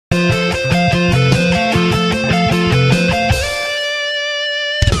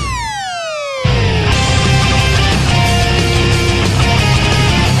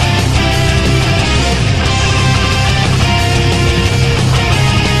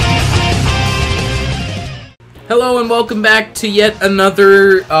Hello and welcome back to yet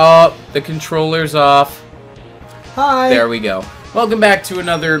another, the controller's off. Hi! There we go. Welcome back to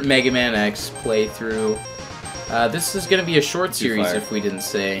another Mega Man X playthrough. This is going to be a short series if we didn't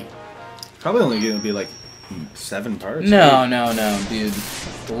say. Probably only going to be like 7 parts. No, dude.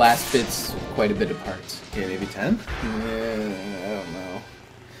 The last bit's quite a bit of parts. Okay, maybe 10? Yeah, I don't know.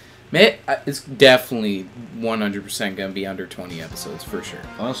 It's definitely 100% going to be under 20 episodes, for sure.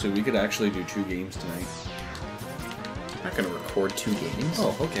 Honestly, we could actually do 2 games tonight. I'm not going to record 2 games.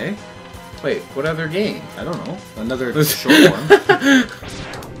 Oh, okay. Wait, what other game? I don't know. Another short one.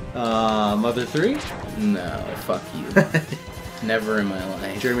 Mother 3? No, fuck you. Never in my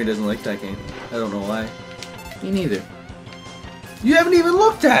life. Jeremy doesn't like that game. I don't know why. Me neither. You haven't even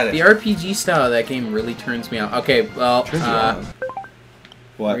looked at it! The RPG style of that game really turns me on. Okay, well,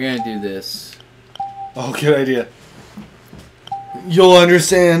 what? We're gonna do this. Oh, good idea. You'll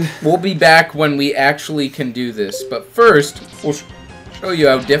understand. We'll be back when we actually can do this, but first, we'll show you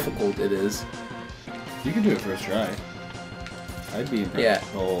how difficult it is. You can do it first try. I'd be impressed. Yeah.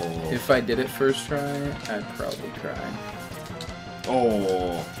 Oh. If I did it first try, I'd probably cry.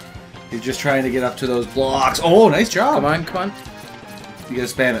 Oh. You're just trying to get up to those blocks. Oh, nice job. Come on, come on. You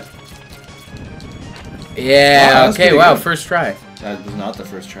gotta spam it. Yeah, wow, okay, wow, good. first try. That was not the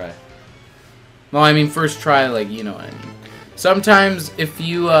first try. Well, I mean, first try, like, you know what I mean. Sometimes, if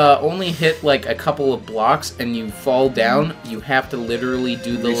you only hit, like, a couple of blocks and you fall down, you have to literally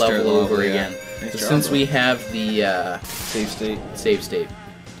do the level over again. Nice So job, since bro. we have the Save state.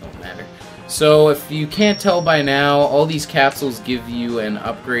 Don't matter. So if you can't tell by now, all these capsules give you an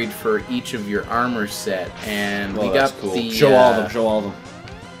upgrade for each of your armor set, and we got cool. the show all of them. Show all of them.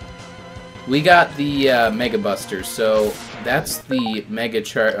 we got the Mega Busters. So that's the Mega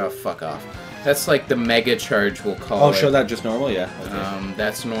Charge. Oh, fuck off. That's like the Mega Charge, we'll call it. Oh, show that just normal, yeah. Okay.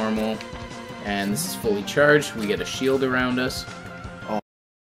 That's normal, and this is fully charged. We get a shield around us.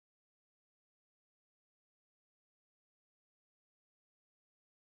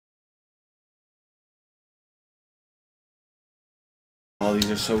 Oh,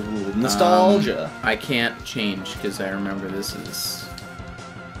 these are so cool. Nostalgia. I can't change because I remember this is.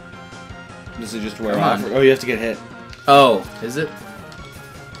 This is just wear Come off. on. Oh, you have to get hit. Oh, is it?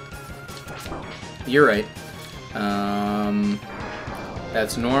 You're right.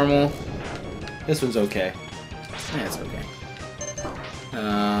 That's normal. This one's okay. Yeah, it's okay.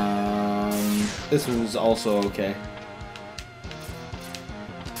 This one's also okay.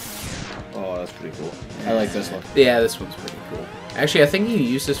 Oh, that's pretty cool. I like this one. Yeah, this one's pretty cool. Actually, I think you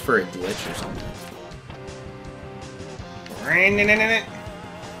use this for a glitch or something.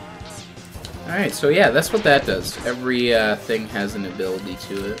 Alright, so yeah, that's what that does. Every thing has an ability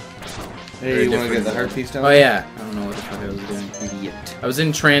to it. Hey, you want to get the heart piece down? Oh yeah, I don't know what the fuck I was doing. Idiot. I was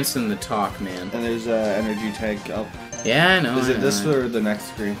entranced in the talk, man. And there's an energy tank up. Yeah, I know. Is it this or the next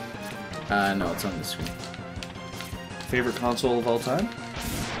screen? No, it's on the screen. Favorite console of all time?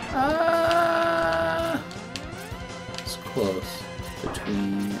 It's close.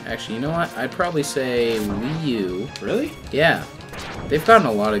 Between... Actually, you know what? I'd probably say Wii U. Really? Yeah. They've gotten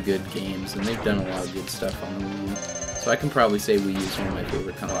a lot of good games, and they've done a lot of good stuff on the Wii U. So I can probably say Wii U is one of my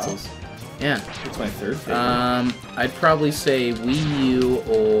favorite consoles. Wow. Yeah. It's my third favorite. I'd probably say Wii U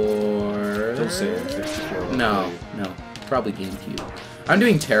or... Don't say N64. No. Probably GameCube. I'm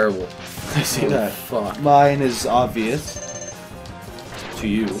doing terrible. I see that. Fuck. Mine is obvious. To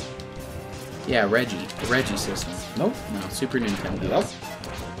you. Yeah, Reggie. The Reggie system. Nope. No, Super Nintendo. Yep.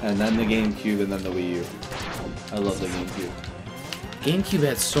 And then the GameCube and then the Wii U. I love the GameCube. GameCube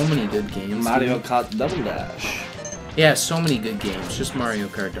had so many good games. Mario dude. Kart Double Dash. Yeah, so many good games. Just Mario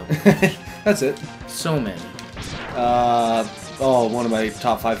Kart Double Dash. That's it. So many. One of my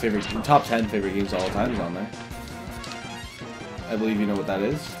top 10 favorite games of all time is on there. I believe you know what that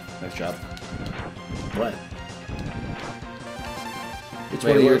is. Nice job. What? It's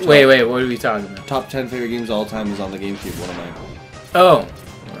Wait, what are we talking about? Top 10 favorite games of all time is on the GameCube, one of mine. Oh.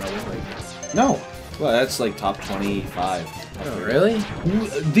 No. Well, that's like top 25. Oh, really?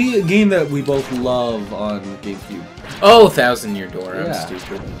 The game that we both love on GameCube. Oh, Thousand Year Door. I'm Yeah.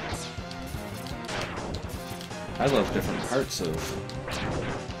 stupid. I love different parts of...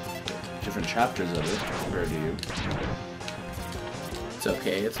 different chapters of it compared to you. It's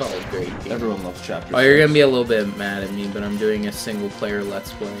okay. It's all a great game. Everyone loves chapters. Oh, you're going to be a little bit mad at me, but I'm doing a single-player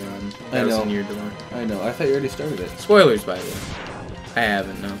Let's Play on Thousand Year Door. I know. I thought you already started it. Spoilers, by the way. I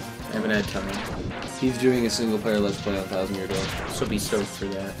haven't, no. I haven't had time. He's doing a single-player Let's Play on Thousand Year Door. So be stoked for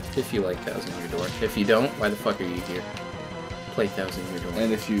that, if you like Thousand Year Door. If you don't, why the fuck are you here? Play Thousand Year Door.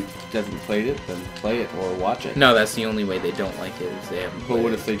 And if you haven't played it, then play it or watch it. No, that's the only way they don't like it, is they haven't But played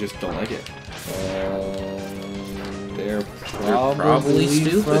what it. if they just don't like it? They're probably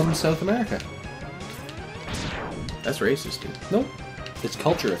stupid. from South America. That's racist, dude. Nope. It's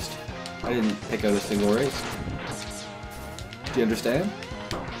culturist. I didn't pick out a single race. Do you understand?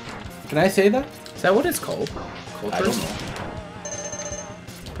 Can I say that? Is that what it's called? Culturist? I don't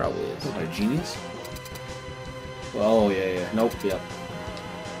know. Probably is. Am I a genius? Oh, yeah. Nope, yep.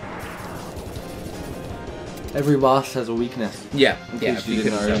 Every boss has a weakness. Yeah, case if you you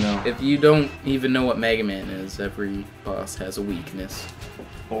didn't couldn't already tell. know. If you don't even know what Megaman is, every boss has a weakness.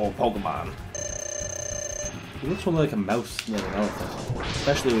 Oh, Pokemon. He looks more like a mouse than an elephant.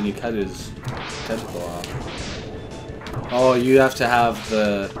 Especially when you cut his tentacle off. Oh, you have to have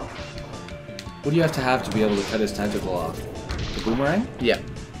the... What do you have to be able to cut his tentacle off? The boomerang? Yeah.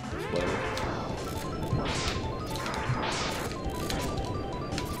 Whatever.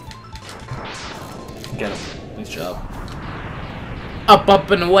 Get him. Nice job.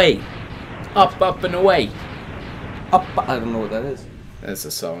 Up and away. Up and away. Up. I don't know what that is. That's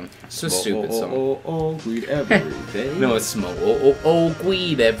a song. It's a stupid song. Oh, greed every day. No, it's small. Oh,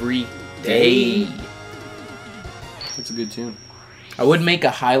 weed every day. It's a good tune. I would make a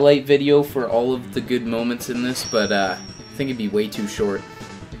highlight video for all of the good moments in this, but I think it'd be way too short.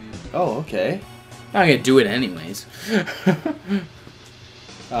 Oh, okay. I'm gonna do it anyways.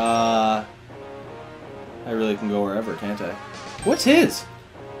 I really can go wherever, can't I? What's his?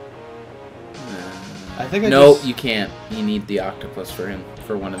 I think No, you can't. You need the octopus for him,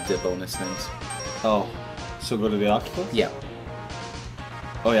 for one of the bonus things. Oh, so go to the octopus? Yeah.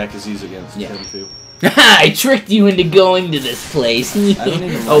 Oh yeah, because he's against him too. I tricked you into going to this place. I don't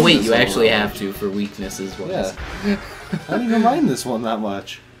even Oh wait, mind you this actually one. have to for weaknesses. Yeah. I don't even mind this one that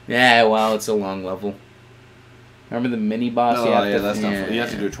much. Yeah, well, it's a long level. Remember the mini boss? Oh you have yeah, to, that's not fun. You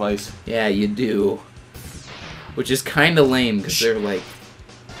have to do it twice. Yeah, you do. Which is kind of lame because they're like.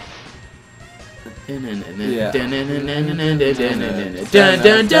 Yeah.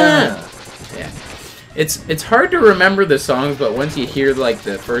 Yeah. It's hard to remember the songs, but once you hear like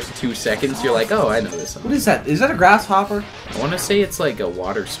the first 2 seconds, you're like, oh, I know this song. What is that? Is that a grasshopper? I want to say it's like a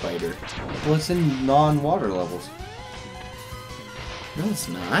water spider. Well, it's in non-water levels. No, it's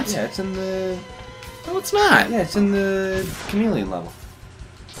not. Yeah, it's in the... No, it's not. Yeah, it's in the chameleon level.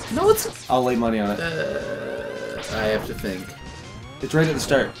 No, it's... I'll lay money on it. I have to think. It's right at the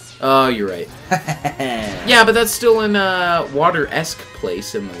start. Oh, you're right. Yeah, but that's still in a water-esque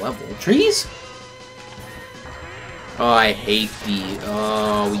place in the level. Trees? Oh, I hate the...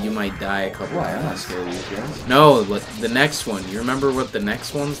 Oh, you might die a couple Why? I'm not times. scared of these guys. No, but the next one. You remember what the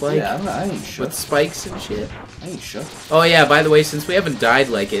next one's like? Yeah, I ain't shook. With spikes and shit? I ain't shook. Oh yeah, by the way, since we haven't died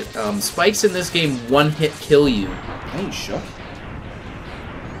like it, spikes in this game one-hit kill you. I ain't shook.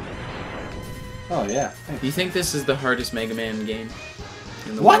 Oh, yeah. Do you think this is the hardest Mega Man game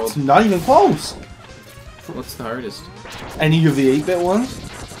in the What? world? Not even close. What's the hardest? Any of the 8-bit ones?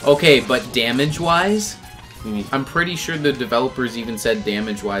 Okay, but damage-wise? What do you mean? I'm pretty sure the developers even said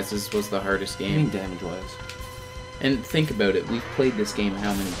damage-wise this was the hardest What do you mean game. damage-wise? And think about it, we've played this game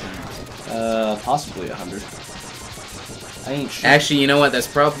how many times? Possibly 100. I ain't sure. Actually, you know what? That's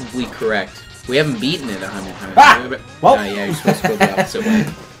probably correct. We haven't beaten it 100 times. Ah! Well. Oh, yeah, you're supposed to go the opposite way.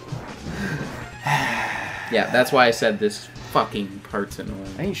 Yeah, that's why I said this fucking part's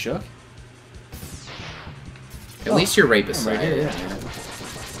annoying. I ain't shook. At least you're right I'm beside right here, it. yeah.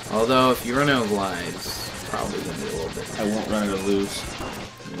 Although, if you run out of lives, it's probably going to be a little bit. I won't run out of lose.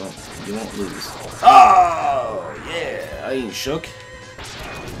 You won't lose. Oh, yeah. I ain't shook.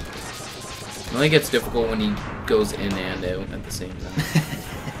 It only gets difficult when he goes in and out at the same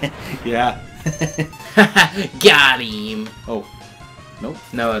time. Yeah. Got him! Oh. Nope.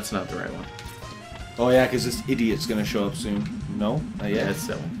 No, that's not the right one. Oh, yeah, because this idiot's going to show up soon. No? Not Yeah, yet? it's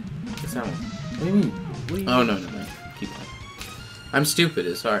that one. It's that one. What do you mean? What do you Oh, mean? no. Keep on. I'm stupid,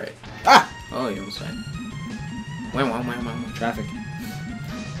 it's alright. Ah! Oh, you almost died. Wow. Traffic.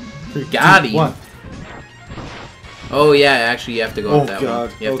 Got 2, him! 1. Oh, yeah, actually, you have to go Oh, up that God.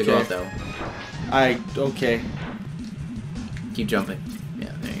 one. You have to go Okay. up that one. Okay. Keep jumping.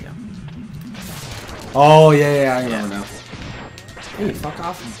 Yeah, there you go. Oh, yeah, I Yeah. know now. Hey, fuck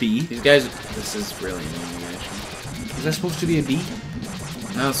off, B. These guys, this is really annoying, actually. Is that supposed to be a B?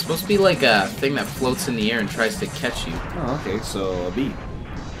 No, it's supposed to be like a thing that floats in the air and tries to catch you. Oh, okay, so a B.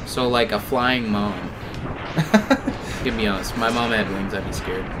 So, like a flying mom. To be honest, my mom had wings, I'd be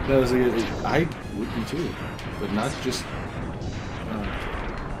scared. That was a good... I would be too, but not just...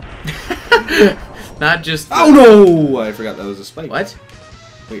 Not just... Oh no! I forgot that was a spike. What?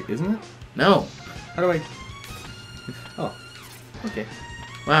 Wait, isn't it? No. How do I... Oh. Okay.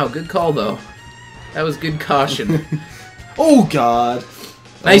 Wow, good call, though. That was good caution. Oh god!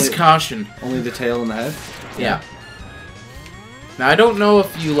 Nice Only- caution. Only the tail and the head? Yeah. Now I don't know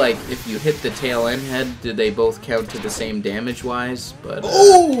if you hit the tail end head, did they both count to the same damage wise? But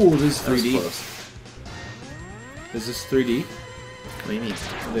oh, this is 3D. Is this 3D? What do you mean?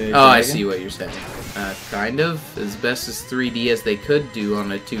 I see what you're saying. Kind of. As best as 3D as they could do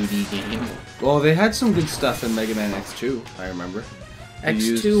on a 2D game. Well, they had some good stuff in Mega Man X2, I remember.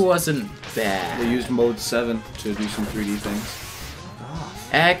 X2 wasn't bad. They used Mode 7 to do some 3D things. Oh.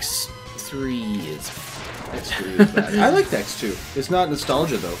 X3 is X3 is bad. I liked X2. It's not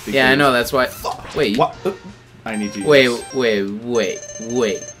nostalgia, though. Yeah, I know, that's why... Wait. What? I need to use Wait.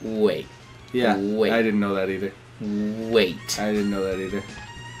 Yeah, wait. I didn't know that either. Wait. I didn't know that either.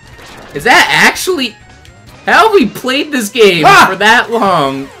 Is that actually... How have we played this game for that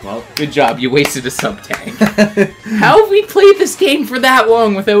long? Well, good job, you wasted a sub-tank. How have we played this game for that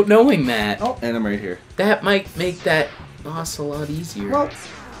long without knowing that? Oh, and I'm right here. That might make that boss a lot easier. Well,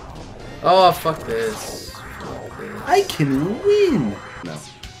 oh, fuck this. I can win! No.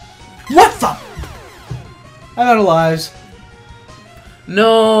 What the? I'm out of lives.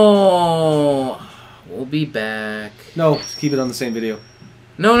 No! We'll be back. No, keep it on the same video.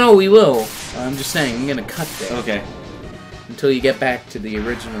 No, we will. I'm just saying, I'm gonna cut there. Okay. Until you get back to the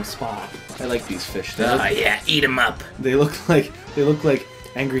original spot. I like these fish. Yeah, eat them up. They look like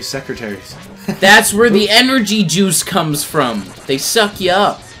angry secretaries. That's where the energy juice comes from. They suck you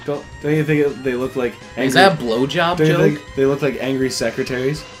up. Don't you think they look like angry... Is that a blowjob joke? They look like angry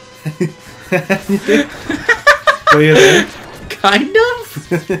secretaries? Don't you think? Kind of?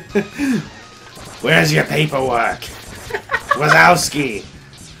 Where's your paperwork? WIZZOUSKI!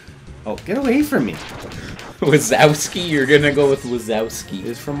 Oh, get away from me. WIZZOUSKI? You're gonna go with WIZZOUSKI.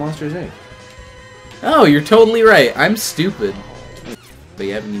 It's from Monsters, Inc. Oh, you're totally right. I'm stupid. But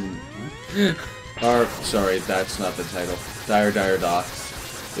you haven't even... Sorry, that's not the title. Dire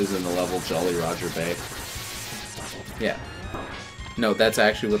Docks is in the level Jolly Roger Bay. Yeah. No, that's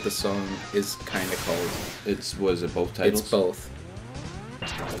actually what the song is kind of called. Was it both titles? It's both.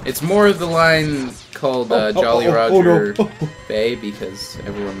 It's more of the line called Jolly Roger Bay because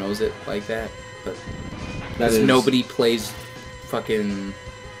everyone knows it like that. But because nobody plays fucking...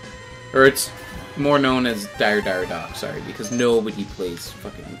 Or it's more known as Dire Dock, sorry, because nobody plays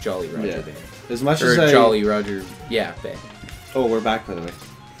fucking Jolly Roger Bay. As much as Jolly Roger, Bay. Oh, we're back, by the way.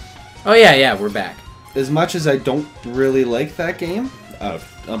 Oh, yeah, we're back. As much as I don't really like that game,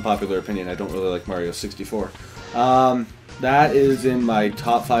 unpopular opinion, I don't really like Mario 64. That is in my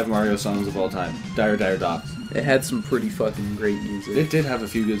top 5 Mario songs of all time. Dire Docks. It had some pretty fucking great music. It did have a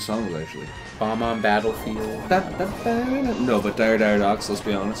few good songs, actually. Bomb on Battlefield. No, but Dire Docks, let's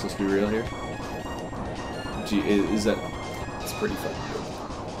be honest, let's be real here. Is that... It's pretty fucking good.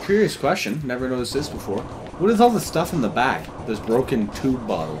 Curious question, never noticed this before. What is all the stuff in the back? Those broken tube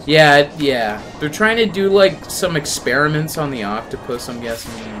bottles. Yeah. They're trying to do, like, some experiments on the octopus, I'm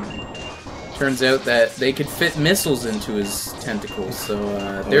guessing. Turns out that they could fit missiles into his tentacles, so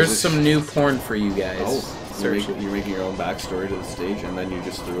there's some new porn for you guys. Oh, you're making your own backstory to the stage, and then you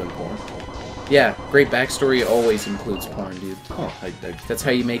just threw in porn? Yeah, great backstory always includes porn, dude. Oh, that's how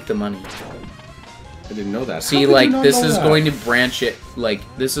you make the money. I didn't know that. See, like, this is going to branch it, like,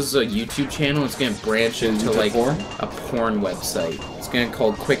 this is a YouTube channel, it's going to branch into, like, porn? A porn website. It's going to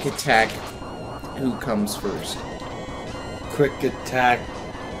call Quick Attack Who Comes First. Quick Attack...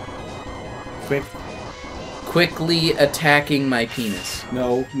 Quickly attacking my penis.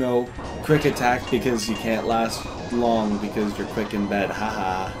 No. Quick attack because you can't last long because you're quick in bed.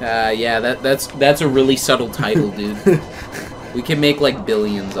 Haha. Yeah, that's a really subtle title, dude. We can make like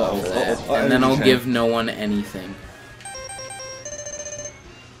billions off of that. And then I'll give no one anything.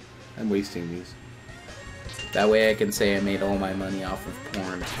 I'm wasting these. That way I can say I made all my money off of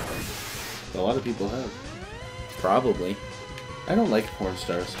porn. A lot of people have. Probably. I don't like porn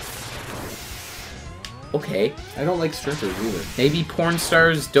stars. Okay. I don't like strippers either. Maybe porn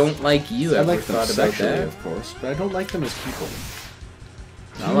stars don't like you. I like them sexually, of course, but I don't like them as people.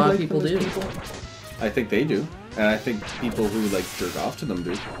 Not a lot of people do. I think they do. And I think people who, like, jerk off to them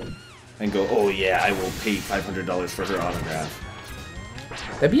do. And go, oh yeah, I will pay $500 for her autograph.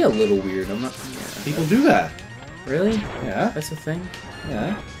 That'd be a little weird. I'm not... Yeah. People do that. Really? Yeah. That's a thing?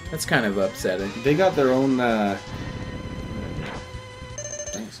 Yeah. That's kind of upsetting. They got their own,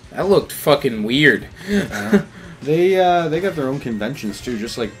 Thanks. That looked fucking weird. They got their own conventions too,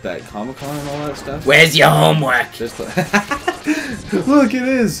 just like that Comic-Con and all that stuff. Where's your homework? Just look, it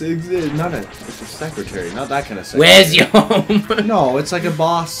is. It's a secretary, not that kind of secretary. Where's your homework? No, it's like a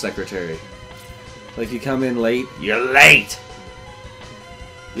boss secretary. Like you come in late, you're late.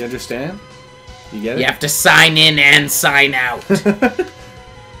 You understand? You get it? You have to sign in and sign out.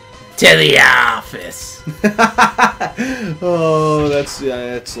 To the office. Oh, that's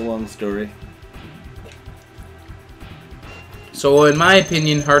a long story. So, in my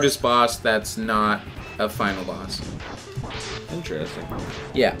opinion, hardest boss, that's not a final boss. Interesting.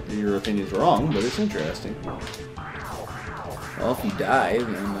 Yeah. Your opinion's wrong, but it's interesting. Well, if you die,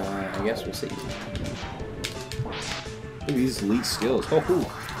 then I guess we'll see. Look at these elite skills. Oh, cool.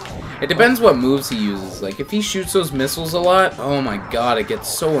 It depends what moves he uses. Like, if he shoots those missiles a lot, oh my god, it gets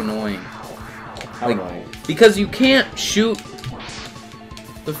so annoying. How annoying? Because you can't shoot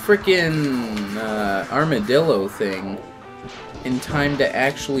the frickin' armadillo thing in time to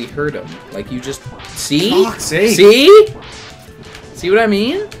actually hurt him. Like, you just... See? Fuck's sake. See? See what I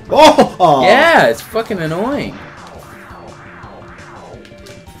mean? Oh! Yeah, it's fucking annoying.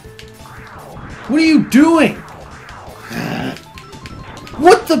 What are you doing?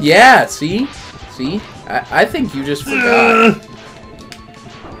 What the... Yeah, see? See? I think you just forgot.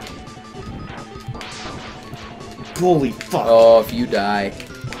 Holy fuck. Oh, if you die.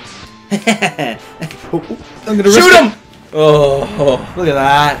 I'm gonna Shoot him! Oh, look at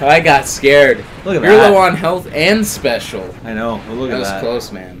that. I got scared. Look at You're that. low on health and special. I know, but look That at was that.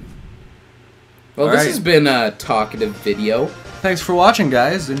 close, man. Well, All this right. has been a talkative video. Thanks for watching,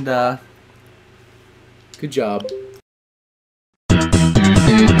 guys, and Good job.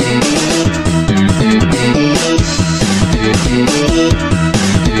 Thank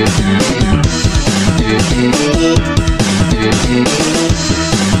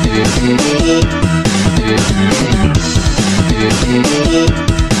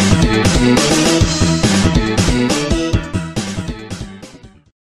you.